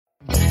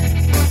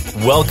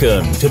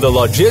Welcome to the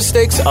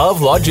Logistics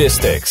of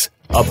Logistics,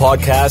 a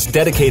podcast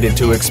dedicated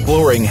to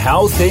exploring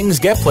how things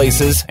get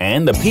places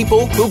and the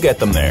people who get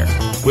them there.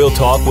 We'll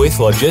talk with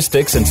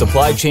logistics and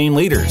supply chain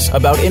leaders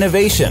about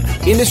innovation,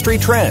 industry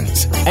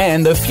trends,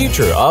 and the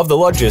future of the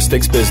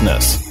logistics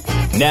business.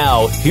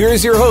 Now,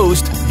 here's your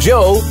host,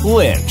 Joe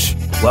Lynch.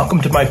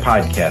 Welcome to my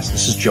podcast.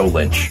 This is Joe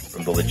Lynch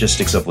from the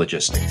Logistics of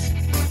Logistics.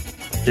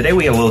 Today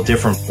we have a little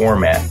different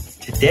format.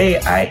 Today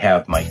I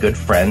have my good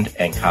friend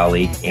and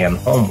colleague, Ann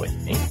Holm, with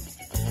me.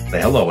 Say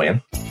hello,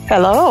 Ann.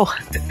 Hello.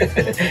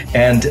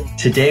 And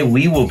today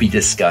we will be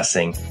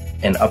discussing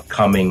an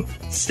upcoming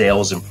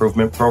sales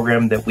improvement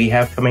program that we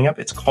have coming up.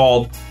 It's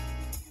called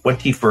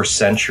 21st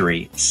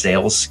Century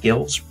Sales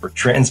Skills for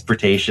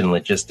Transportation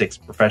Logistics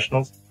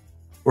Professionals.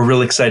 We're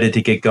really excited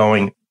to get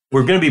going.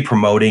 We're going to be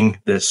promoting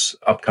this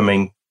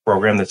upcoming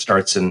program that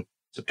starts in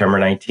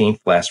September 19th,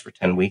 lasts for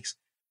 10 weeks.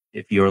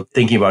 If you're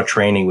thinking about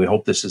training, we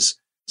hope this is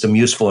some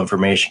useful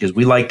information because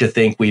we like to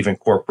think we've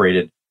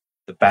incorporated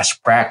the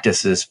best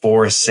practices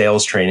for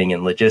sales training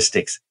and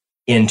logistics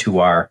into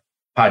our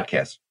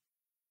podcast.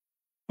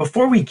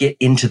 Before we get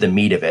into the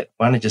meat of it,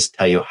 I want to just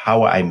tell you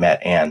how I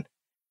met Ann.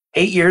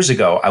 8 years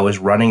ago, I was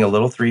running a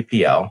little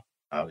 3PL.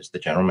 I was the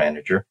general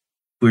manager.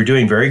 We were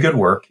doing very good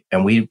work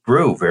and we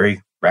grew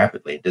very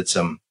rapidly.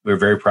 We were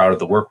very proud of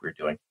the work we were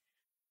doing,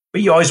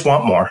 but you always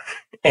want more.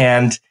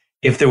 And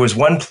if there was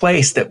one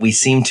place that we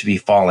seemed to be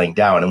falling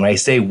down, and when I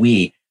say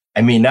we,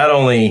 I mean not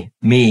only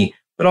me,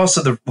 but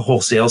also the whole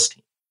sales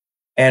team.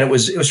 And it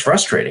was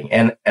frustrating.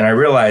 And I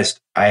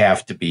realized I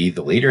have to be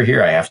the leader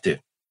here. I have to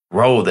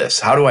grow this.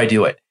 How do I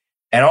do it?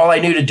 And all I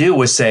knew to do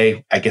was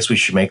say, I guess we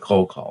should make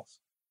cold calls,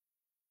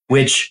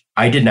 which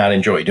I did not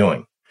enjoy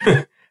doing.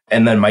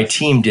 And then my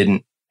team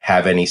didn't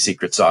have any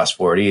secret sauce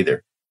for it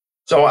either.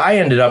 So I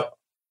ended up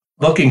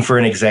looking for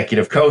an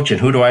executive coach. And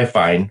who do I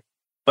find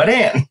but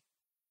Ann?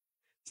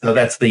 So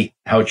that's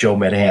how Joe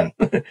met Ann.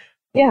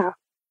 Yeah.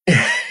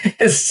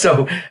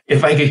 So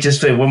if I could just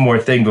say one more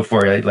thing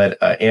before I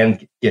let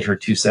Ann get her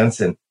 2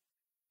 cents in.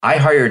 I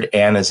hired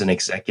Ann as an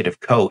executive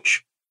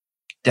coach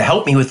to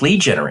help me with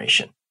lead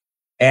generation.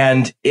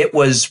 And it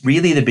was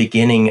really the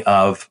beginning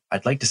of,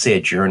 I'd like to say a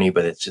journey,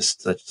 but it's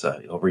just such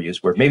an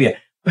overused word. Maybe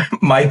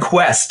my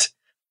quest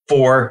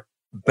for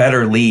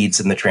better leads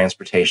in the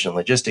transportation and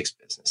logistics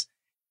business.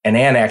 And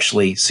Ann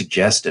actually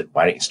suggested,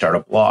 why don't you start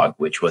a blog,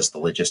 which was the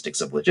Logistics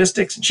of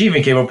Logistics. And she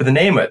even came up with the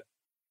name of it.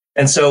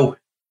 And so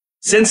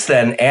since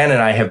then, Ann and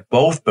I have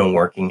both been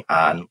working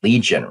on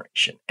lead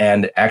generation.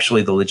 And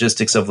actually, the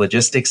Logistics of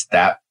Logistics,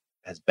 that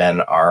has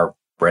been our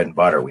bread and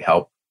butter. We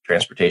help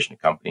transportation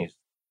companies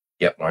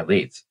get more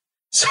leads.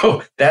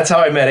 So that's how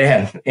I met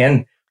Ann.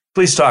 Ann,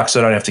 please talk so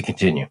I don't have to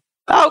continue.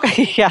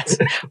 Okay, yes.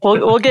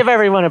 We'll give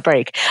everyone a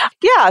break.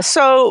 Yeah,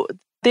 so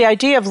the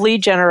idea of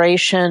lead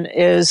generation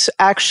is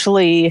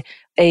actually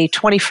a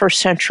 21st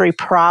century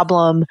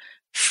problem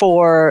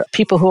for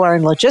people who are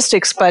in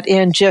logistics, but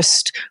in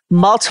just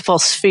multiple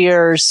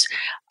spheres.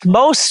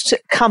 Most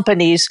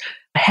companies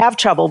have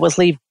trouble with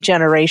lead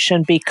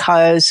generation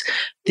because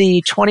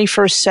the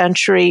 21st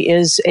century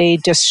is a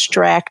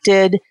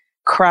distracted,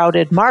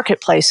 crowded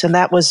marketplace. And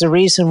that was the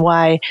reason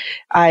why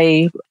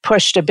I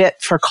pushed a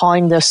bit for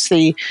calling this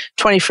the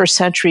 21st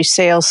century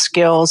sales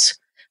skills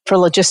for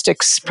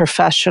logistics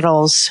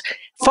professionals,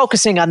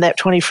 focusing on that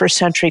 21st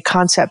century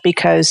concept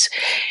because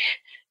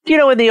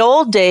in the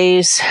old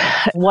days,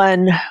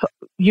 when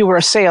you were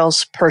a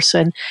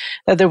salesperson,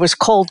 there was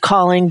cold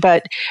calling,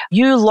 but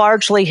you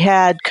largely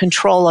had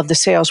control of the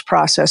sales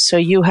process. So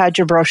you had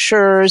your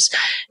brochures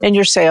and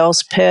your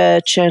sales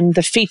pitch and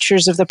the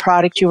features of the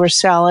product you were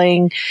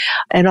selling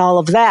and all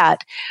of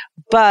that.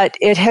 But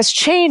it has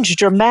changed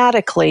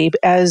dramatically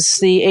as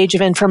the age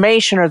of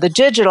information or the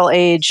digital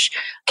age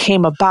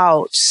came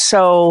about.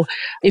 So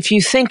if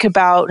you think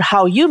about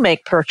how you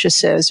make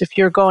purchases, if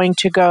you're going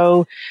to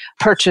go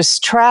purchase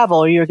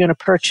travel, you're going to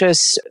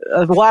purchase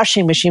a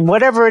washing machine,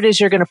 whatever it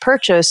is you're going to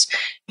purchase,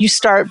 you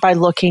start by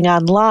looking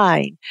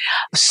online.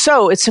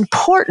 So it's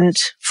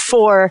important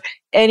for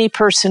any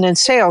person in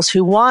sales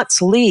who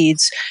wants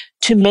leads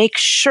to make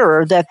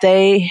sure that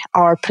they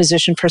are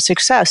positioned for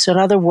success. In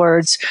other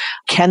words,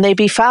 can they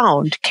be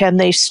found? Can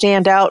they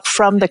stand out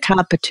from the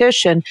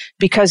competition?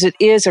 Because it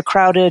is a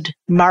crowded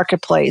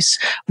marketplace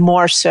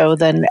more so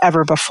than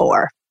ever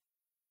before.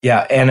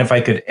 Yeah. And if I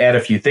could add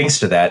a few things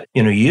to that,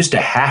 you used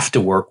to have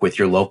to work with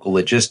your local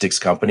logistics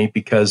company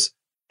because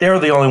they're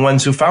the only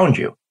ones who found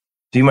you.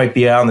 So you might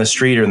be out on the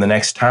street or in the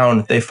next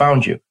town, they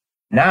found you.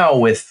 Now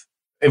with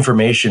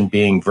information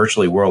being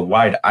virtually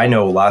worldwide, I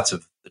know lots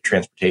of the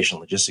transportation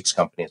logistics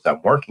companies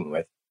I'm working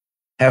with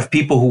have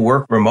people who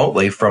work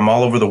remotely from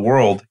all over the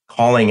world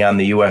calling on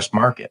the US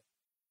market.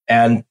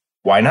 And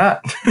why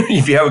not?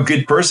 If you have a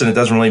good person, it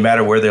doesn't really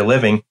matter where they're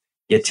living.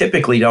 You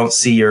typically don't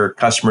see your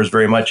customers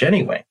very much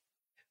anyway.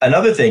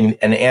 Another thing,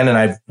 and Ann and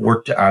I've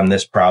worked on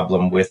this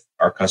problem with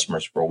our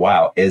customers for a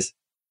while, is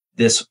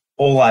this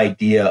whole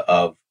idea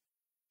of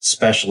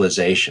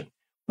specialization.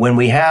 When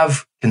we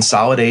have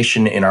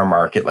consolidation in our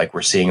market, like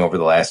we're seeing over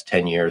the last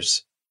 10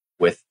 years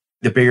with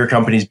the bigger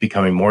companies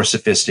becoming more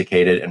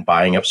sophisticated and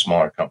buying up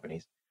smaller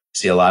companies. We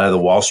see a lot of the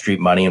Wall Street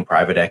money and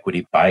private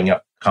equity buying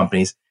up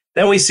companies.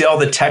 Then we see all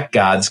the tech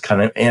gods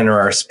kind of enter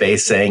our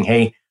space saying,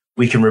 hey,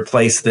 we can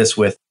replace this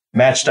with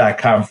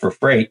Match.com for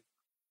freight.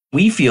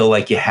 We feel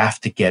like you have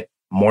to get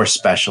more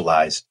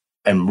specialized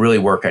and really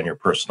work on your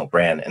personal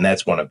brand. And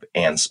that's one of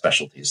Ann's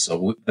specialties.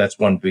 So that's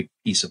one big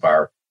piece of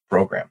our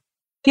program.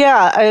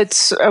 Yeah,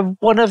 it's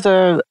one of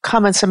the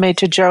comments I made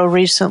to Joe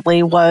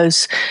recently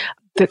was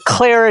the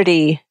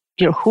clarity,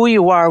 who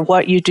you are,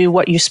 what you do,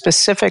 what you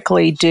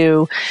specifically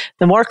do.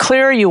 The more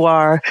clear you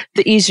are,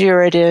 the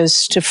easier it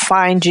is to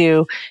find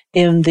you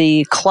in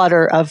the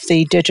clutter of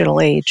the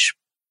digital age.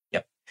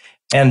 Yep.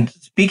 And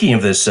speaking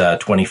of this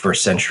 21st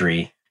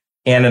century,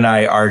 Ann and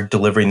I are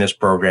delivering this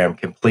program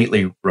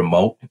completely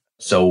remote.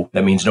 So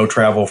that means no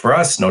travel for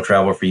us, no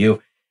travel for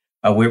you.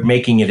 We're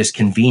making it as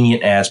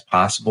convenient as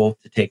possible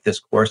to take this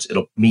course.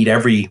 It'll meet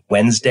every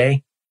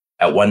Wednesday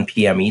at 1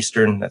 p.m.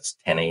 Eastern. That's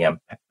 10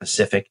 a.m.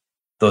 Pacific.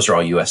 Those are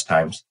all U.S.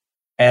 times.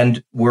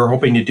 And we're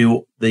hoping to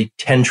do the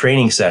 10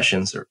 training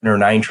sessions or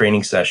 9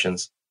 training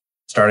sessions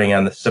starting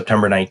on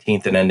September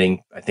 19th and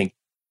ending, I think,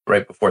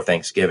 right before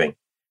Thanksgiving.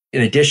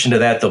 In addition to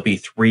that, there'll be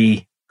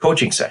 3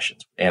 coaching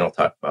sessions. And I'll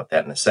talk about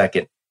that in a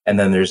second. And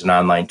then there's an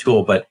online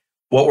tool. But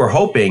what we're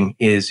hoping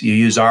is you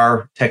use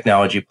our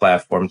technology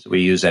platforms.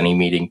 We use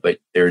AnyMeeting, but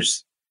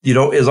there's,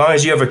 as long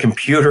as you have a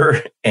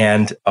computer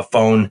and a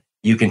phone,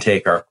 you can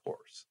take our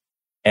course.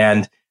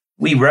 And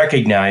we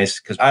recognize,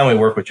 because I only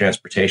work with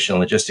transportation and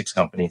logistics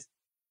companies,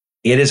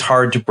 it is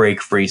hard to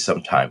break free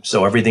sometimes.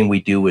 So everything we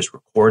do is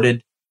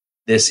recorded.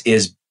 This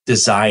is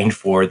designed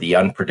for the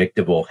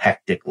unpredictable,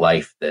 hectic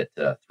life that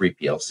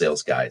 3PL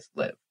sales guys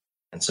live.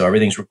 And so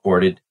everything's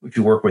recorded. If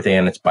you work with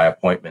Ann, it's by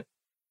appointment.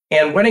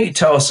 And why don't you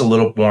tell us a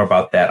little more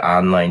about that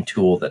online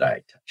tool that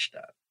I touched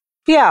on?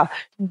 Yeah.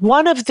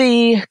 One of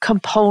the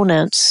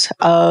components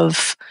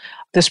of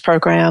this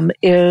program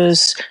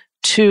is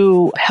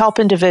to help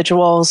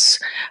individuals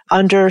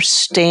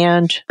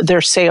understand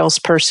their sales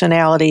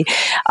personality.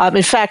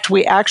 In fact,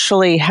 we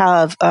actually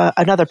have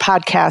another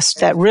podcast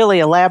that really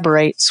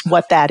elaborates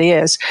what that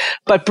is.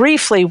 But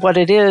briefly, what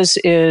it is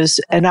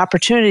an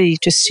opportunity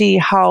to see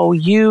how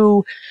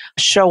you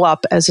show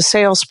up as a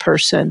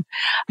salesperson.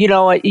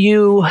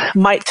 You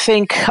might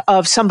think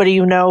of somebody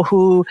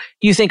who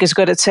you think is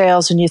good at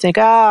sales and you think,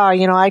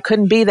 I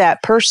couldn't be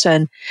that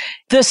person.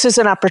 This is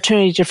an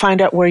opportunity to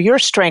find out where your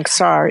strengths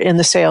are in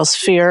the sales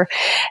sphere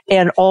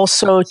and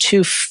also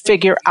to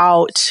figure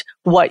out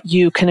what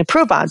you can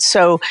improve on.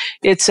 So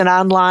it's an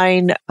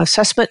online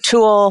assessment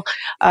tool.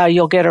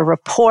 You'll get a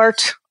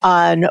report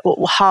on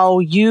how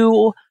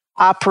you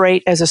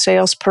operate as a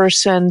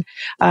salesperson.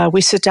 We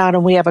sit down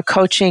and we have a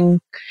coaching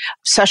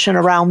session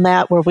around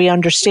that where we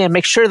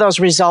make sure those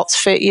results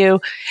fit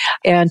you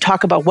and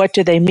talk about what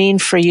do they mean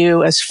for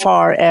you as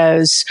far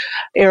as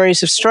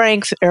areas of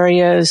strength,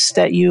 areas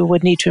that you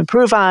would need to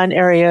improve on,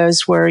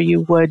 areas where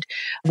you would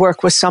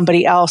work with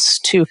somebody else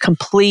to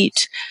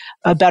complete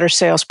a better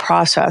sales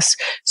process.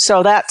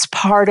 So that's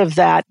part of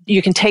that.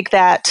 You can take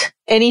that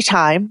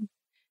anytime.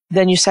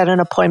 Then you set an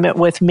appointment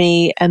with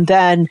me, and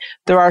then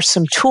there are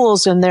some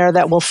tools in there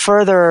that will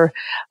further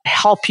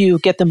help you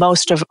get the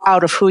most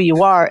out of who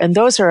you are. And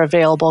those are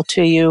available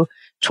to you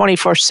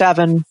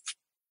 24/7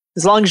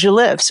 as long as you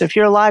live. So if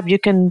you're alive, you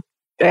can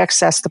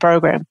access the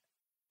program.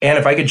 And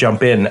if I could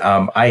jump in,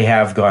 I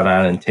have gone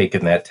on and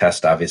taken that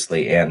test,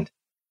 obviously. And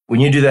when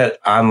you do that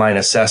online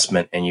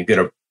assessment and you get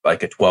a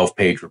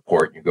 12-page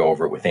report, and you go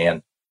over it with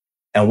Ann.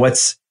 And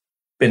what's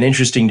been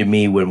interesting to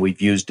me when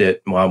we've used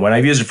it, when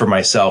I've used it for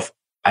myself,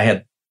 I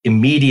had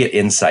immediate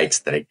insights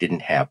that I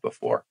didn't have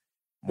before.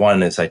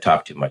 One is I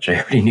talk too much. I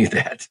already knew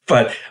that.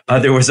 But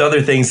there was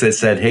other things that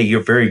said, hey,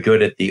 you're very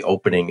good at the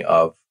opening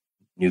of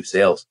new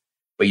sales,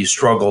 but you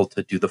struggle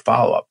to do the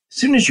follow-up. As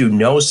soon as you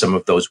know some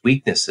of those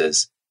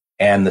weaknesses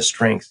and the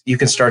strengths, you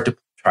can start to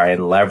try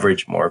and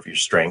leverage more of your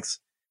strengths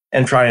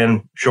and try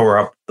and shore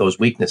up those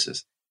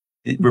weaknesses.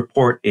 The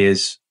report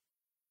is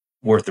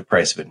worth the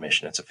price of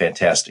admission. It's a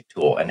fantastic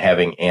tool. And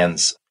having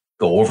Ann's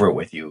go over it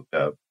with you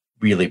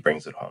really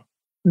brings it home.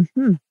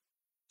 Mm-hmm.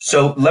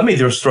 So let me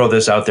just throw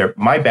this out there.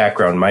 My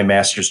background, my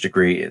master's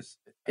degree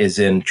is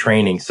in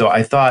training. So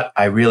I thought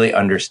I really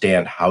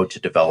understand how to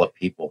develop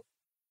people.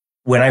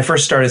 When I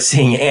first started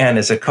seeing Ann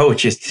as a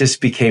coach, it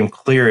just became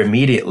clear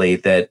immediately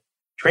that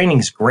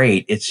training's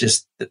great. It's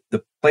just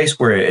the place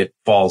where it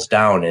falls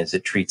down is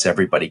it treats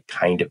everybody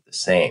kind of the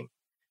same.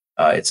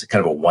 It's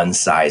kind of a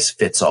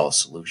one-size-fits-all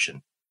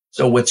solution.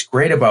 So what's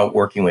great about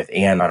working with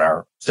Ann on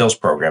our sales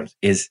programs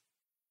is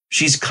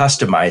she's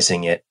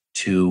customizing it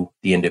to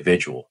the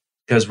individual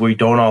because we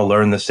don't all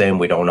learn the same.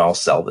 We don't all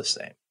sell the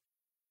same.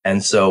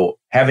 And so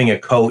having a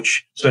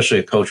coach, especially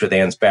a coach with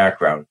Ann's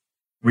background,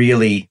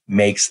 really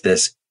makes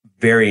this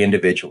very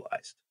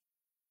individualized.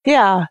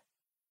 Yeah.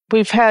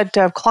 We've had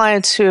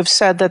clients who have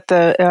said that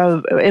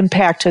the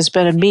impact has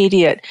been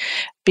immediate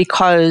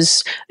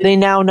because they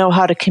now know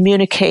how to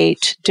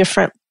communicate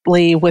different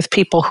with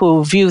people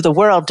who view the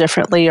world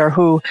differently or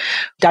who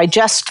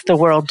digest the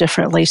world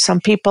differently. Some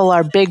people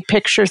are big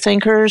picture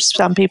thinkers.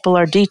 Some people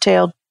are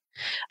detailed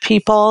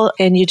people.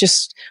 And you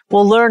just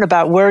will learn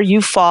about where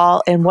you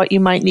fall and what you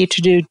might need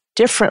to do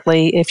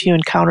differently if you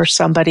encounter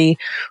somebody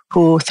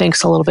who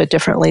thinks a little bit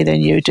differently than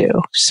you do.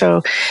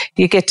 So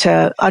you get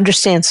to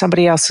understand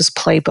somebody else's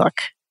playbook.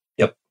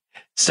 Yep.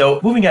 So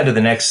moving on to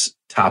the next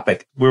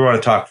topic, we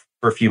want to talk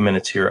for a few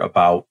minutes here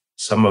about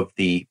some of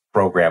the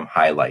program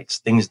highlights,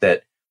 things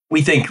that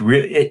we think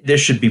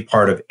this should be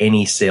part of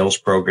any sales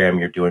program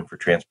you're doing for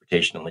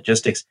transportation and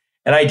logistics.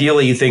 And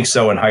ideally, you think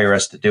so and hire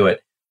us to do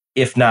it.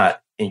 If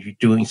not, and you're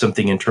doing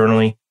something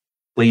internally,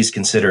 please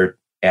consider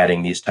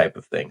adding these type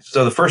of things.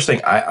 So the first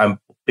thing, I'm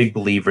a big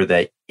believer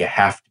that you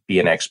have to be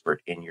an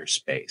expert in your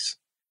space.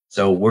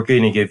 So we're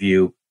going to give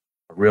you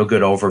a real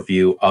good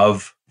overview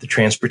of the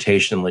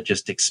transportation and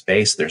logistics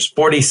space. There's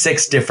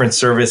 46 different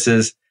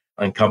services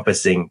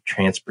encompassing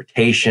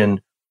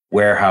transportation,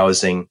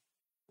 warehousing,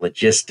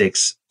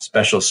 logistics,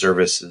 special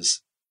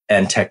services,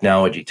 and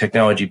technology.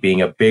 Technology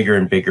being a bigger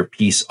and bigger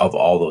piece of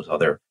all those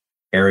other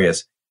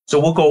areas. So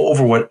we'll go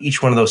over what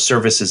each one of those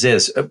services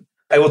is.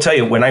 I will tell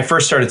you, when I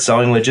first started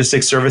selling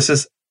logistics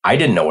services, I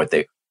didn't know what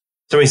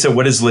somebody said,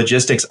 what is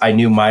logistics? I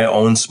knew my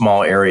own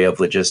small area of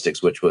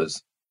logistics, which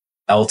was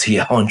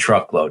LTL and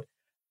truckload.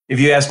 If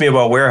you asked me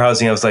about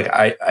warehousing, I was like,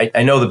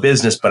 I know the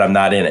business, but I'm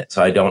not in it.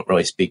 So I don't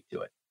really speak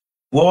to it.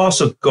 We'll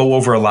also go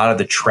over a lot of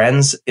the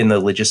trends in the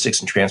logistics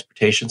and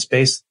transportation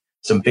space,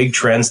 some big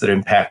trends that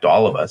impact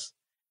all of us.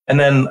 And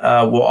then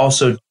we'll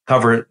also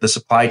cover the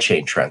supply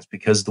chain trends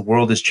because the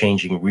world is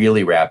changing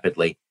really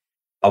rapidly.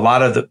 A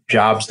lot of the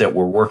jobs that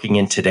we're working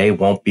in today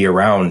won't be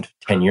around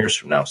 10 years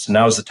from now. So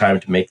now is the time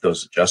to make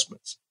those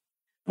adjustments.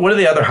 One of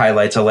the other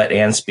highlights I'll let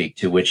Ann speak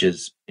to, which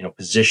is,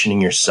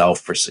 positioning yourself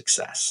for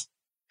success.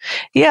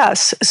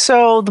 Yes.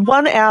 So the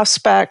one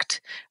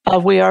aspect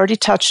we already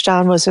touched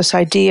on was this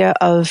idea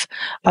of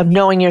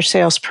knowing your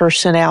sales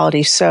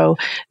personality. So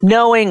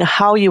knowing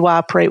how you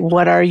operate,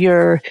 what are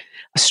your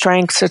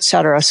strengths, et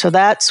cetera. So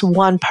that's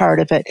one part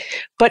of it.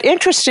 But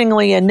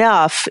interestingly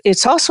enough,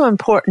 it's also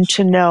important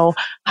to know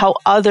how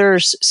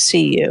others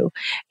see you.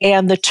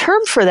 And the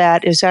term for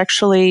that is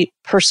actually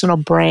personal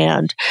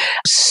brand.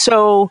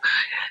 So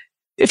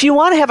if you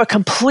want to have a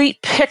complete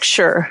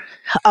picture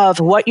of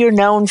what you're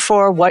known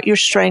for, what your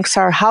strengths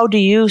are, how do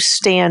you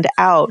stand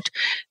out,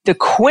 the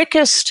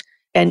quickest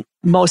and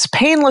most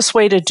painless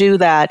way to do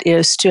that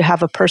is to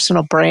have a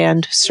personal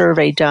brand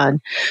survey done.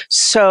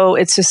 So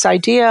it's this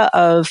idea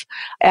of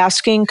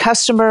asking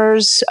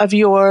customers of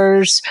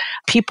yours,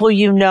 people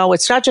you know.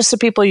 It's not just the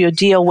people you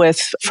deal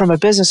with from a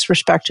business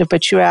perspective,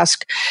 but you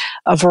ask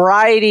a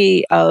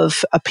variety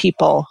of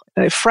people,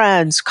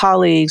 friends,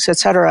 colleagues, et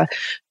cetera,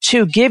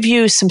 to give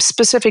you some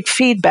specific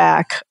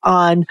feedback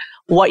on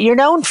what you're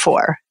known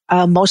for.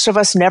 Most of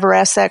us never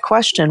ask that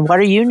question. What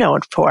are you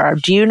known for?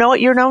 Do you know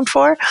what you're known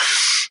for?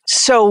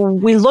 So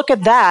we look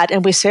at that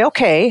and we say,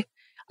 okay,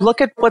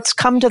 look at what's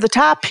come to the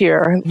top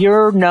here.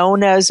 You're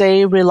known as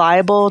a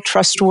reliable,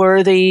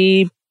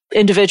 trustworthy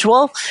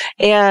individual.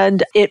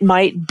 And it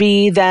might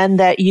be then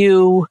that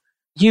you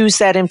use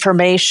that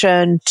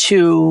information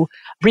to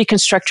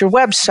reconstruct your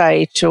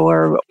website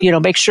or,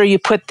 make sure you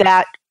put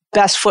that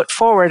best foot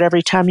forward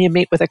every time you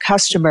meet with a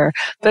customer.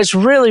 But it's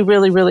really,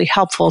 really, really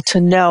helpful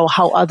to know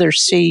how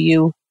others see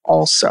you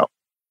also.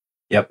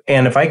 Yep.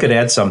 And if I could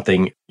add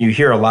something, you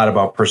hear a lot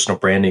about personal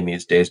branding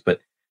these days,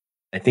 but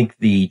I think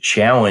the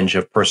challenge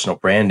of personal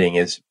branding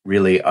is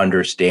really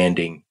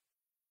understanding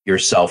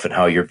yourself and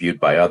how you're viewed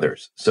by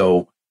others.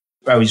 So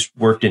I always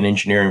worked in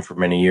engineering for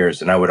many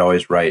years, and I would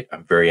always write,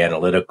 I'm very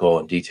analytical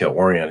and detail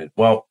oriented.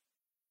 Well,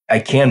 I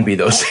can be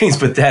those things,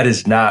 but that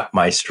is not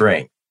my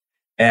strength.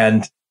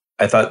 And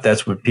I thought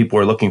that's what people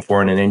are looking for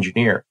in an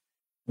engineer.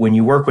 When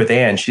you work with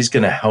Ann, she's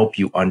going to help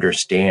you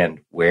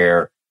understand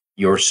where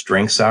your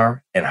strengths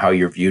are and how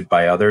you're viewed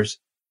by others.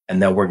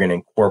 And then we're going to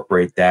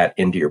incorporate that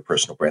into your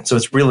personal brand. So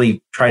it's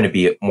really trying to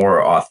be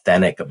more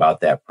authentic about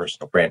that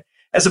personal brand,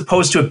 as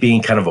opposed to it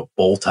being kind of a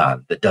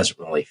bolt-on that doesn't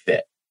really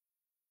fit.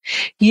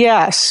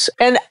 Yes.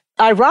 And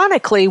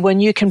ironically, when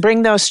you can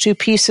bring those two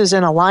pieces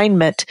in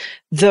alignment,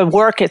 the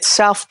work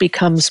itself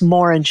becomes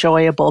more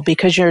enjoyable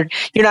because you're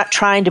not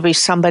trying to be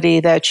somebody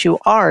that you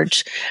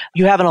aren't.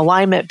 You have an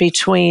alignment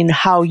between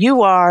how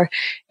you are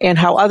and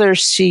how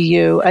others see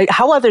you.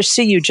 How others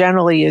see you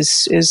generally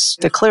is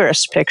the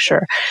clearest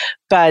picture,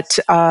 but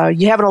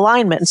you have an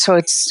alignment. So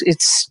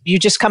it's you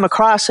just come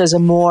across as a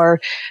more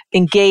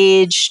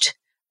engaged,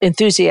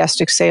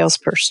 enthusiastic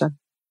salesperson.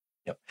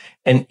 Yep.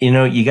 And,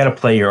 you got to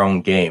play your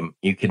own game.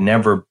 You can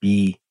never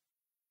be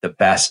the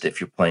best if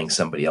you're playing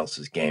somebody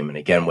else's game. And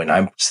again, when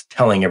I'm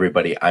telling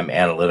everybody I'm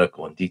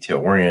analytical and detail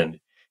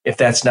oriented, if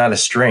that's not a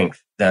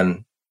strength,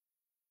 then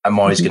I'm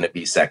always going to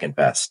be second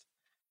best.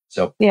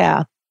 So,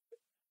 yeah.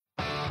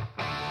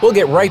 We'll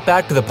get right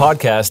back to the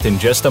podcast in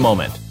just a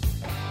moment.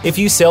 If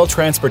you sell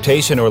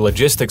transportation or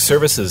logistics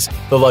services,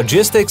 the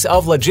Logistics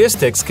of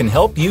Logistics can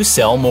help you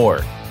sell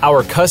more.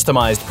 Our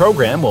customized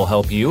program will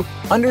help you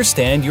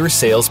understand your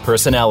sales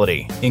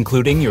personality,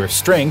 including your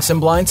strengths and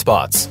blind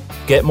spots,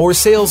 get more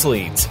sales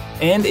leads,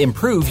 and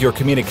improve your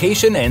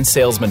communication and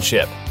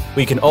salesmanship.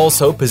 We can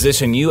also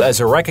position you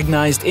as a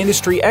recognized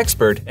industry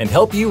expert and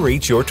help you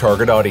reach your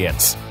target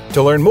audience.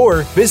 To learn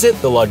more, visit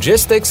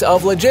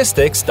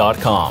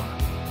thelogisticsoflogistics.com.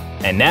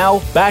 And now,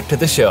 back to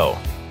the show.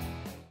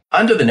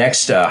 On to the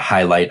next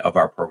highlight of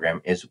our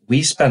program is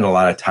we spend a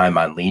lot of time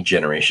on lead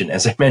generation.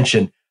 As I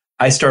mentioned,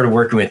 I started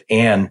working with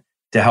Ann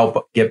to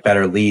help get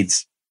better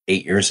leads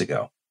 8 years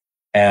ago.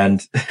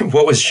 And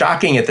what was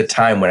shocking at the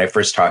time when I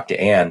first talked to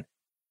Ann,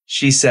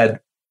 she said,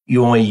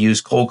 "You only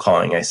use cold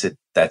calling." I said,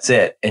 "That's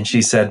it." And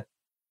she said,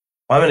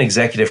 "Well, I'm an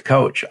executive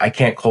coach. I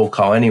can't cold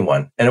call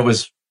anyone." And it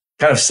was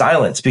kind of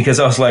silence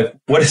because I was like,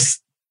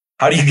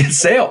 how do you get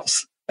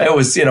sales? It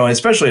was,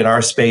 especially in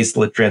our space,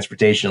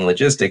 transportation and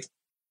logistics,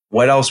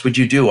 what else would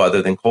you do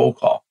other than cold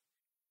call?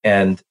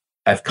 And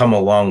I've come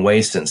a long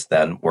way since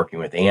then working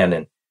with Ann.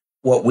 And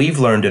what we've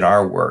learned in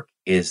our work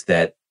is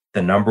that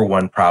the number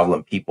one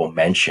problem people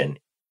mention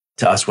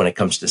to us when it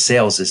comes to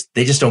sales is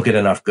they just don't get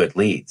enough good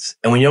leads.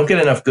 And when you don't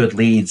get enough good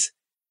leads,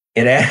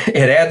 it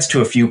adds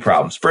to a few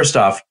problems. First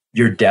off,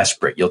 you're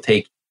desperate. You'll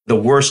take the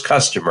worst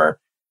customer.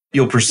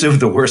 You'll pursue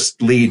the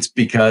worst leads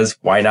because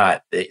why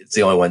not? It's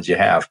the only ones you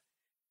have.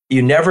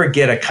 You never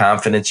get a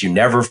confidence. You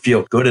never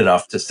feel good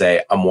enough to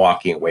say, I'm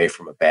walking away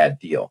from a bad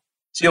deal.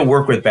 So you'll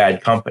work with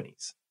bad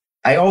companies.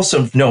 I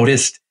also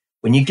noticed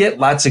when you get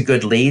lots of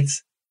good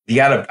leads, you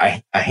got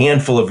a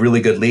handful of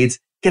really good leads,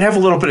 you can have a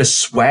little bit of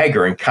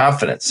swagger and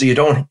confidence. So you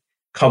don't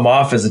come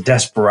off as a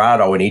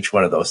desperado in each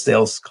one of those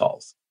sales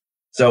calls.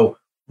 So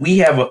we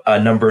have a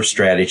number of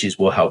strategies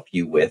we'll help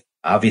you with.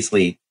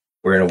 Obviously,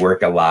 we're going to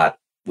work a lot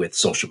with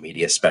social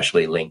media,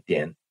 especially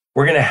LinkedIn.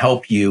 We're going to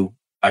help you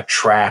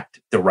attract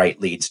the right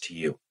leads to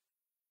you.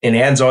 And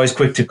Ann's always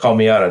quick to call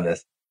me out on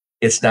this.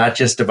 It's not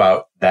just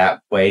about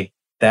that way.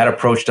 That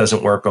approach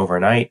doesn't work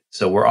overnight.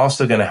 So we're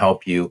also going to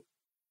help you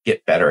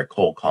get better at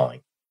cold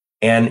calling.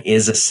 Ann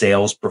is a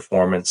sales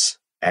performance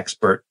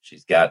expert.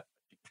 She's got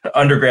an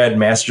undergrad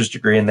master's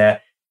degree in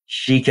that.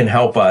 She can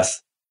help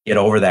us get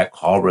over that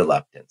call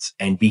reluctance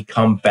and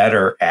become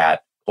better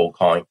at cold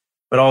calling,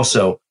 but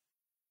also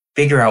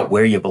figure out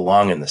where you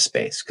belong in the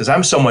space. Because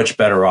I'm so much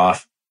better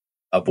off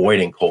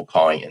avoiding cold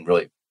calling and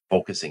really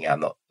focusing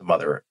on some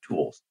other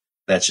tools.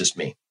 That's just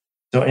me.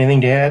 So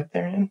anything to add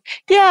there, Ann?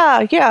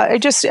 Yeah. I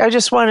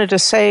just wanted to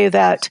say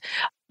that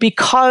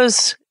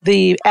because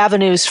the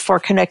avenues for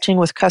connecting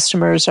with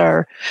customers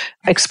are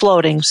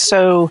exploding.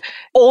 So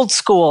old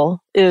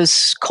school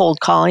is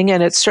cold calling,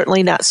 and it's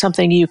certainly not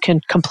something you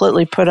can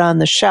completely put on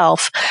the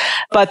shelf,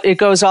 but it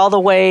goes all the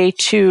way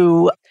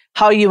to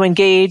how you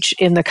engage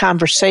in the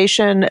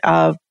conversation.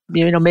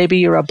 Maybe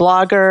you're a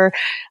blogger,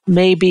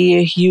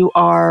 maybe you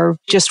are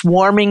just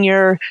warming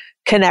your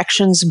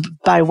connections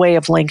by way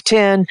of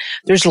LinkedIn.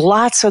 There's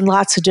lots and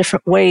lots of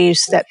different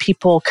ways that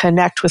people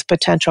connect with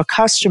potential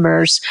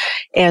customers.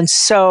 And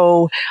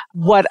so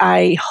what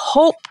I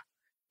hope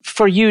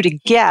for you to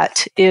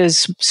get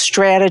is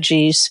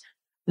strategies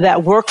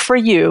that work for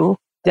you,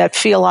 that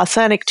feel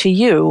authentic to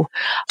you,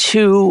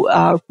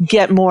 to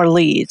get more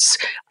leads.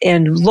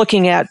 And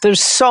looking at, there's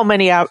so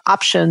many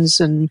options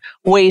and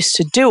ways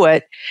to do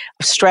it,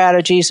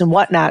 strategies and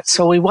whatnot.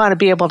 So we want to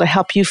be able to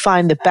help you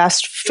find the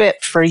best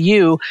fit for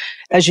you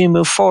as you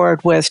move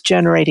forward with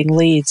generating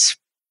leads.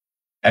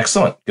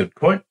 Excellent. Good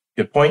point.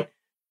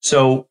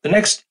 So the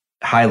next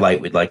highlight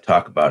we'd like to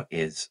talk about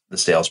is the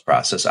sales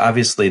process.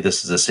 Obviously,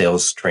 this is a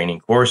sales training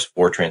course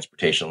for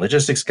transportation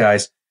logistics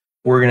guys.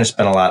 We're going to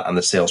spend a lot on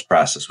the sales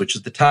process, which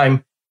is the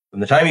time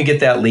from the time you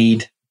get that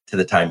lead to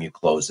the time you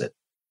close it.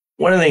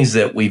 One of the things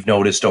that we've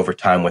noticed over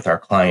time with our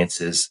clients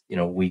is,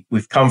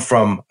 we've come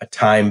from a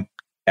time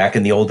back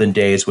in the olden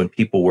days when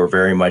people were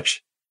very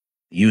much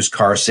the used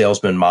car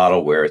salesman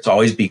model, where it's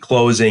always be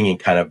closing and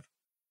kind of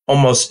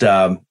almost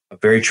a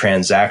very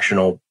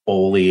transactional,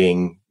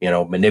 bullying,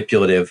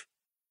 manipulative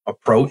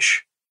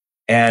approach.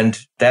 And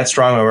that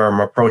strong of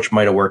an approach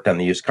might have worked on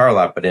the used car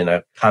lot, but in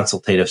a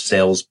consultative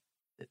sales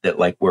that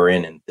like we're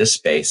in this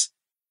space,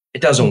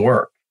 it doesn't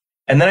work.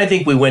 And then I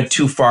think we went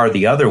too far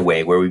the other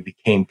way, where we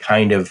became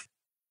kind of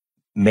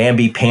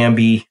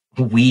mamby-pamby,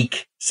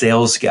 weak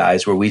sales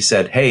guys, where we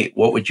said, hey,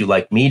 what would you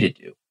like me to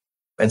do?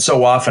 And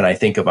so often I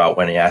think about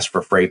when I ask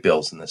for freight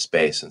bills in this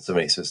space and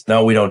somebody says,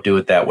 no, we don't do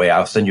it that way.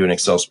 I'll send you an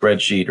Excel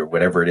spreadsheet or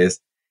whatever it is.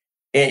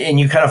 And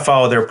you kind of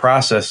follow their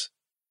process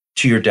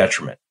to your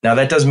detriment. Now,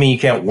 that doesn't mean you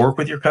can't work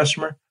with your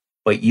customer,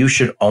 but you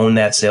should own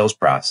that sales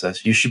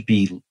process. You should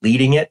be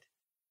leading it.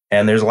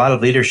 And there's a lot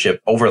of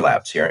leadership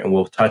overlaps here, and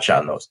we'll touch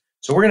on those.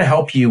 So we're going to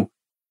help you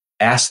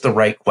ask the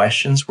right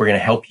questions. We're going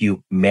to help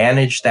you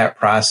manage that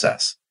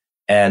process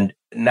and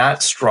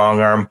not strong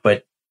arm,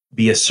 but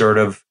be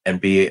assertive and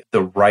be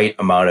the right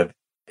amount of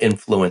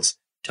influence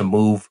to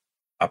move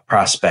a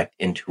prospect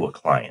into a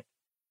client.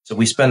 So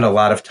we spend a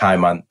lot of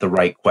time on the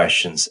right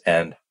questions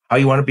and how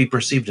you want to be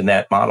perceived in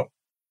that model.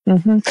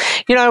 Mm-hmm.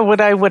 What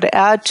I would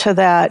add to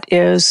that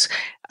is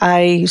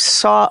I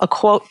saw a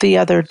quote the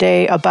other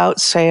day about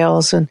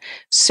sales, and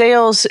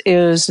sales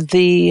is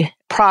the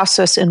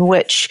process in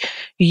which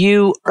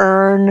you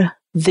earn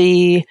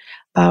the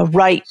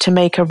right to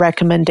make a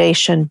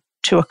recommendation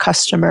to a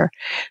customer.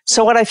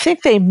 So what I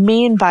think they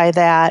mean by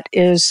that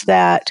is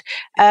that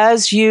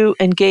as you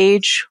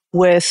engage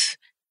with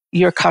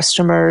your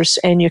customers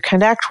and you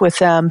connect with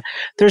them,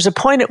 there's a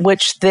point at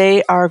which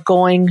they are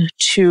going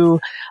to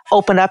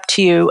open up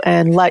to you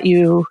and let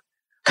you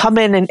come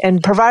in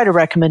and provide a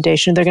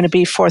recommendation. They're going to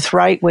be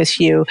forthright with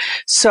you.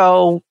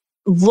 So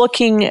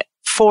looking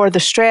for the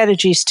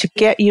strategies to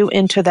get you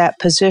into that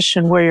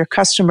position where your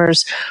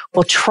customers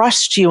will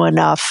trust you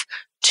enough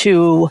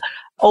to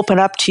open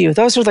up to you.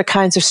 Those are the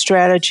kinds of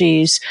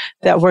strategies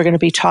that we're going to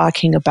be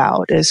talking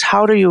about, is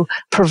how do you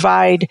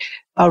provide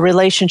a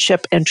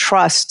relationship and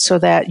trust so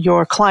that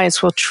your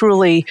clients will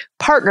truly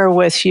partner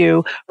with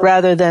you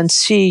rather than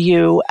see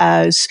you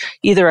as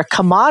either a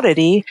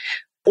commodity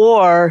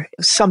or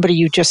somebody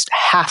you just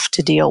have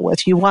to deal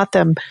with. You want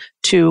them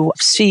to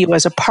see you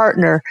as a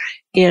partner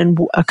in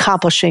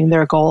accomplishing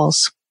their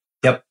goals.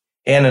 Yep.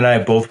 Ann and I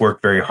both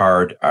work very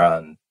hard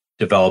on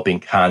developing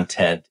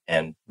content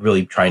and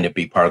really trying to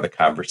be part of the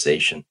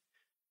conversation.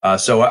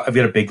 So I've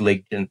got a big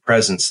LinkedIn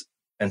presence.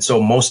 And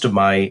so most of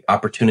my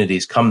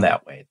opportunities come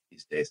that way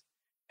these days.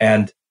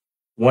 And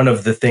one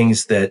of the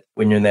things that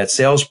when you're in that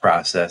sales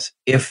process,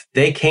 if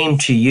they came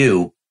to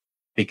you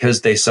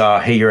because they saw,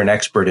 hey, you're an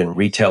expert in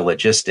retail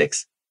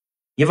logistics,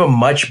 you have a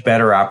much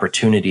better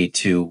opportunity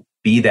to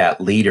be that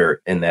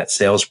leader in that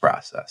sales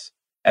process,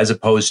 as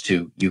opposed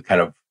to you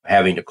kind of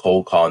having to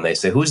cold call and they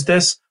say, who's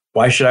this?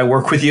 Why should I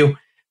work with you?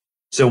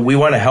 So we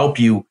want to help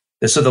you.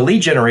 So the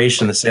lead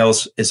generation, the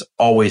sales is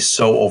always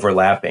so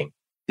overlapping,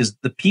 because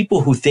the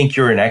people who think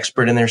you're an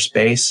expert in their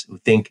space, who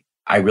think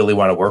I really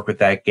want to work with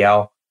that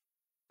gal,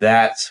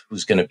 that's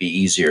who's going to be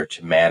easier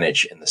to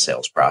manage in the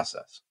sales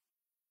process.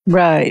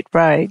 Right.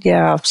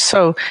 Yeah.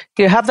 So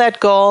you have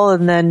that goal,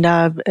 and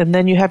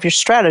then you have your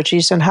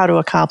strategies on how to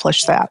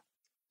accomplish that.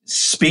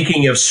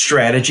 Speaking of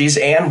strategies,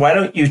 Ann, why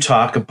don't you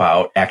talk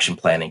about action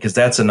planning? Because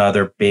that's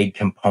another big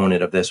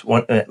component of this.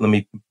 Let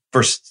me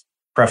first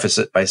preface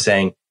it by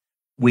saying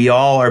we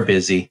all are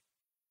busy.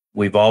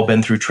 We've all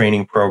been through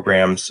training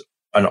programs,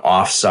 an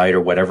offsite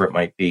or whatever it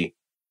might be.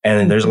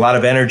 And there's a lot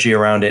of energy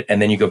around it. And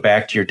then you go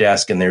back to your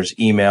desk and there's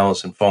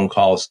emails and phone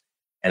calls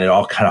and it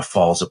all kind of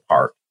falls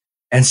apart.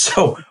 And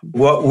so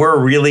what we're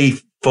really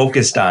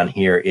focused on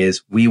here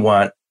is we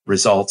want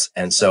results.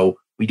 And so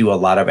we do a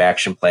lot of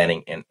action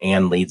planning, and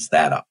Ann leads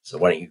that up. So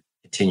why don't you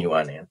continue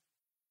on, Ann?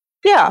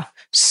 Yeah.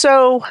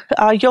 So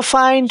you'll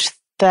find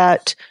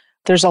that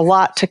there's a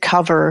lot to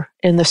cover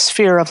in the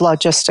sphere of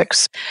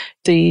logistics.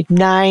 The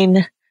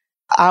 9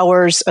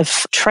 hours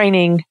of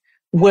training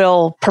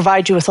will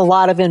provide you with a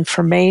lot of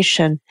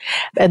information.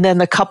 And then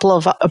the couple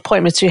of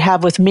appointments you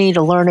have with me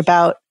to learn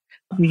about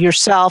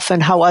yourself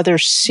and how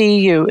others see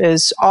you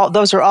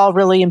those are all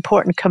really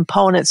important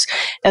components.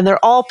 And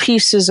they're all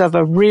pieces of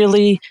a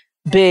really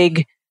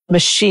big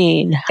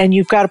machine, and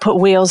you've got to put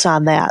wheels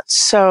on that.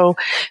 So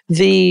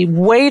the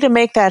way to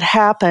make that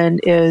happen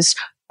is,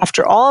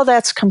 after all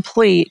that's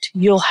complete,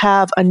 you'll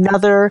have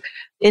another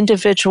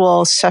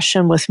individual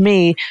session with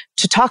me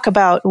to talk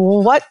about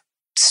what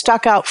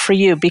stuck out for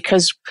you,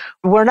 because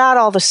we're not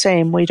all the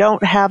same. We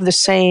don't have the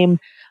same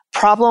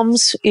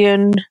problems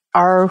in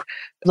our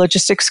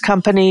logistics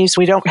companies.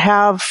 We don't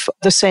have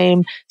the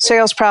same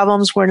sales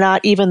problems. We're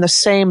not even the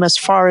same as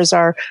far as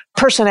our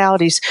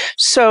personalities.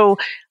 So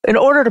in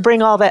order to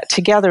bring all that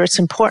together, it's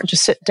important to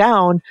sit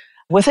down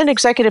with an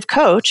executive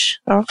coach,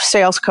 or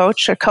sales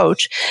coach, a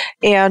coach,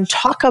 and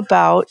talk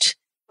about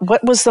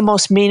what was the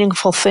most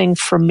meaningful thing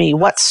for me,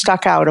 what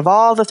stuck out of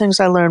all the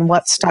things I learned,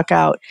 what stuck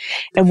out,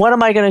 and what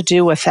am I going to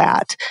do with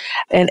that?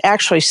 And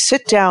actually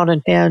sit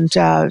down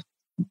and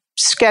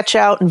sketch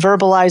out and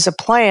verbalize a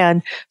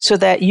plan so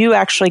that you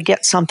actually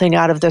get something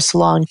out of this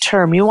long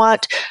term. You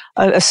want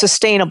a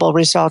sustainable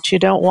result. You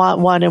don't want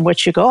one in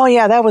which you go, oh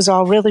yeah, that was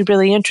all really,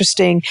 really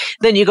interesting.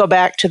 Then you go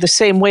back to the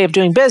same way of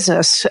doing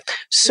business.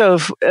 So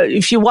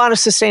if you want a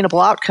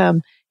sustainable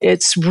outcome,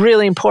 it's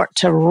really important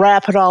to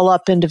wrap it all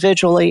up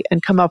individually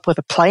and come up with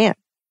a plan.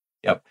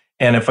 Yep.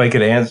 And if I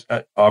could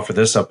offer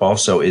this up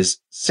also, is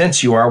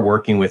since you are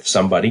working with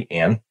somebody,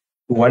 Ann,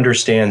 who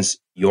understands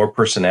your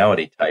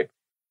personality type,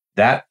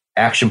 that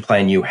action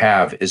plan you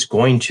have is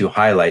going to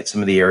highlight some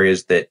of the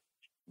areas that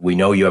we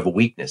know you have a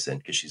weakness in,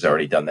 because she's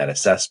already done that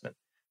assessment.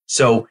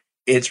 So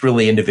it's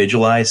really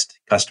individualized,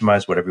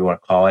 customized, whatever you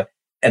want to call it.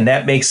 And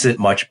that makes it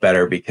much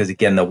better, because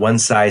again, the one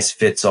size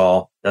fits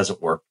all doesn't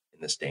work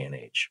in this day and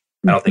age.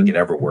 I don't think it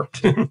ever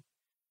worked.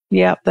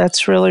 Yeah,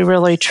 that's really,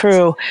 really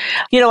true.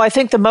 I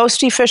think the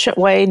most efficient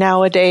way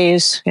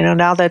nowadays,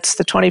 now that's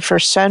the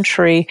 21st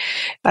century,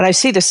 and I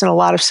see this in a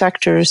lot of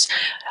sectors,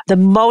 the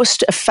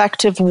most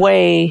effective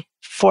way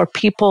for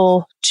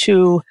people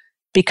to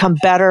become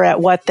better at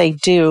what they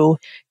do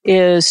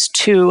is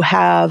to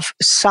have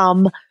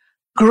some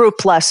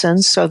group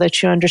lessons so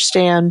that you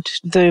understand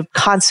the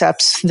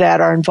concepts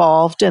that are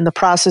involved and the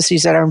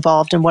processes that are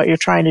involved in what you're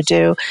trying to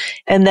do.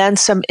 And then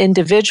some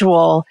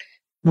individual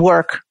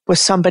work with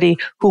somebody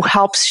who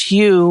helps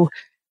you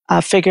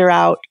figure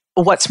out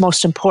what's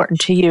most important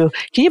to you.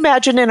 Can you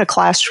imagine in a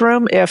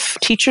classroom if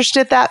teachers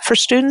did that for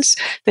students?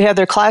 They had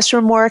their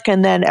classroom work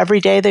and then every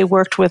day they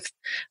worked with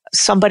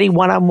somebody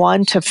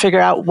one-on-one to figure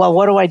out, well,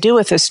 what do I do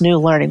with this new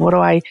learning? What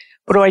do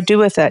I do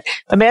with it?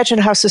 Imagine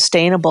how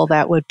sustainable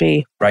that would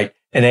be. Right.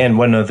 And Ann,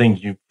 one of the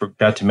things you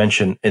forgot to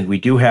mention, and we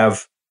do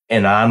have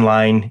an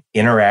online,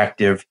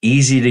 interactive,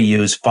 easy to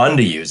use, fun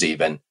to use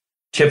even,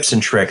 tips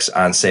and tricks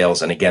on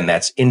sales. And again,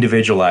 that's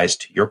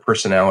individualized to your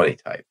personality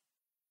type.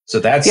 So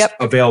that's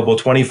available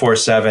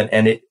 24/7.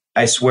 And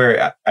I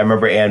swear, I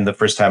remember Ann, the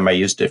first time I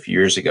used it a few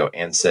years ago,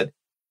 Ann said,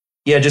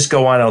 yeah, just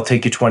go on. It'll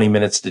take you 20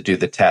 minutes to do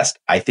the test.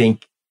 I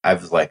think I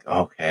was like,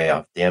 okay,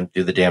 I'll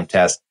do the damn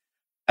test.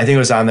 I think it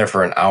was on there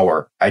for an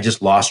hour. I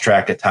just lost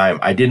track of time.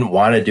 I didn't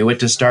want to do it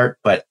to start,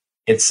 but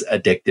it's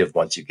addictive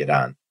once you get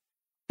on.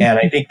 And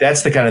I think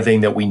that's the kind of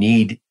thing that we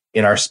need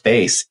in our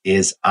space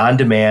is on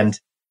demand.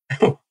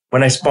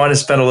 When I want to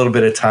spend a little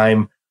bit of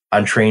time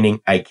on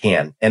training, I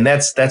can. And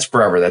that's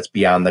forever. That's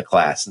beyond the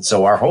class. And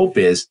so our hope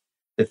is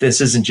that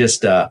this isn't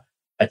just a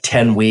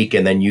 10-week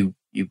and then you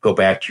go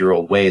back to your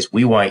old ways.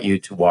 We want you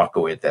to walk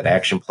away with that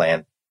action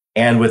plan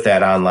and with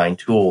that online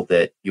tool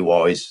that you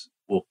always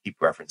will keep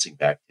referencing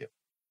back to.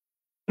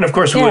 And of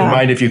course, we wouldn't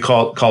mind if you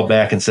called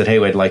back and said, hey,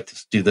 I'd like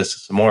to do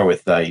this some more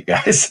with you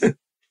guys.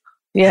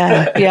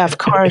 Yeah, of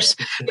course.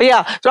 But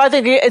yeah, so I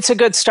think it's a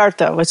good start,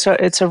 though. It's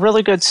a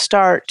really good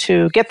start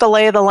to get the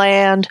lay of the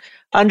land,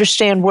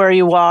 understand where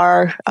you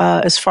are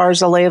as far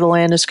as the lay of the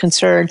land is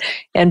concerned,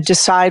 and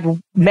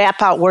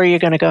map out where you're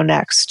going to go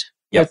next.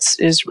 Yep.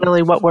 Is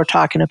really what we're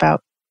talking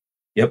about.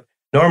 Yep.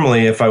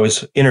 Normally, if I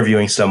was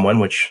interviewing someone,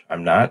 which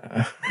I'm not,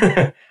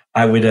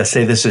 I would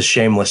say this is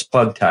shameless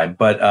plug time.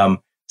 But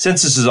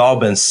since this has all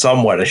been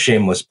somewhat a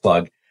shameless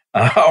plug,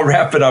 I'll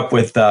wrap it up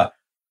with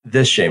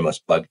this shameless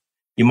plug.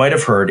 You might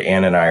have heard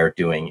Ann and I are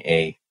doing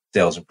a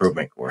sales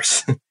improvement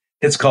course.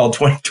 It's called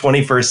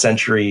 21st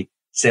Century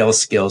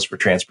Sales Skills for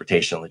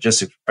Transportation and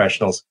Logistics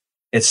Professionals.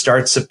 It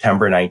starts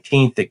September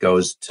 19th. It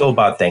goes till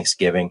about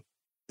Thanksgiving.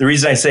 The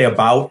reason I say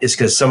about is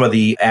because some of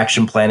the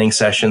action planning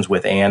sessions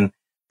with Ann,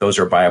 those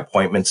are by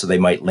appointment, so they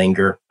might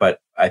linger, but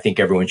I think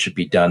everyone should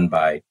be done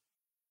by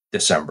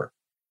December.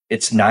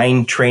 It's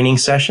 9 training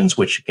sessions,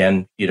 which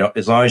again,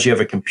 as long as you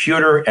have a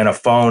computer and a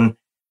phone,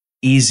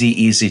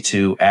 easy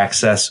to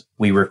access.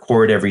 We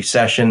record every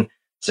session.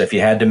 So if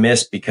you had to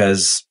miss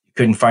because you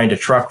couldn't find a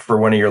truck for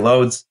one of your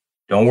loads,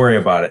 don't worry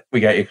about it. We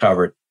got you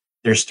covered.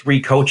 There's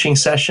 3 coaching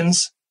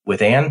sessions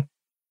with Ann.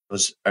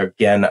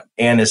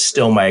 Ann is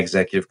still my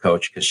executive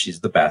coach because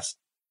she's the best.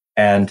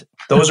 And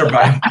those are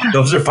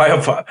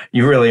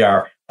you really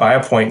are by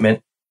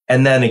appointment.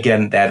 And then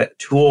again, that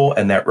tool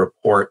and that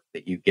report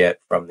that you get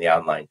from the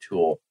online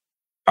tool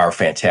are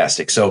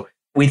fantastic. So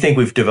we think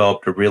we've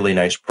developed a really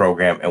nice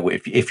program. And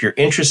if you're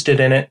interested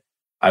in it,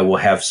 I will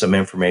have some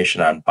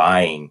information on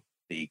buying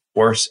the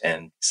course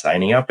and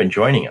signing up and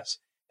joining us.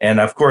 And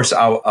of course,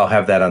 I'll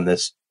have that on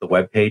the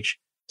webpage.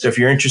 So if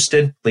you're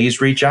interested, please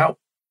reach out.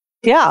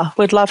 Yeah,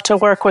 we'd love to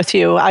work with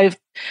you.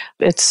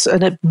 It's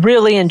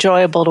really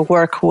enjoyable to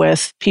work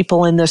with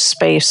people in this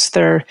space.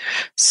 They're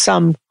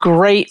some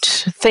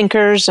great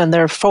thinkers, and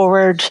they're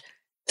forward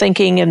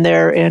thinking in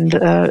their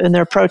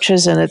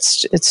approaches, and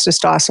it's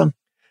just awesome.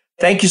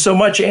 Thank you so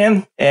much,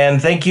 Ann,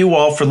 and thank you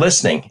all for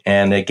listening.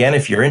 And again,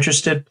 if you're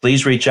interested,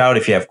 please reach out.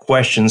 If you have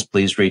questions,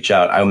 please reach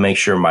out. I'll make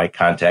sure my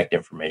contact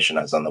information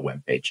is on the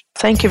webpage.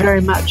 Thank you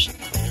very much.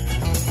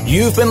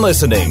 You've been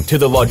listening to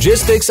the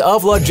Logistics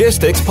of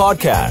Logistics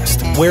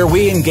podcast, where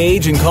we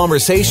engage in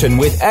conversation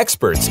with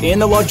experts in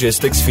the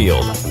logistics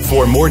field.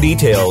 For more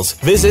details,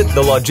 visit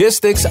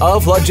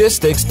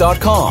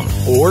thelogisticsoflogistics.com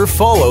or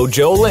follow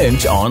Joe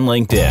Lynch on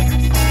LinkedIn.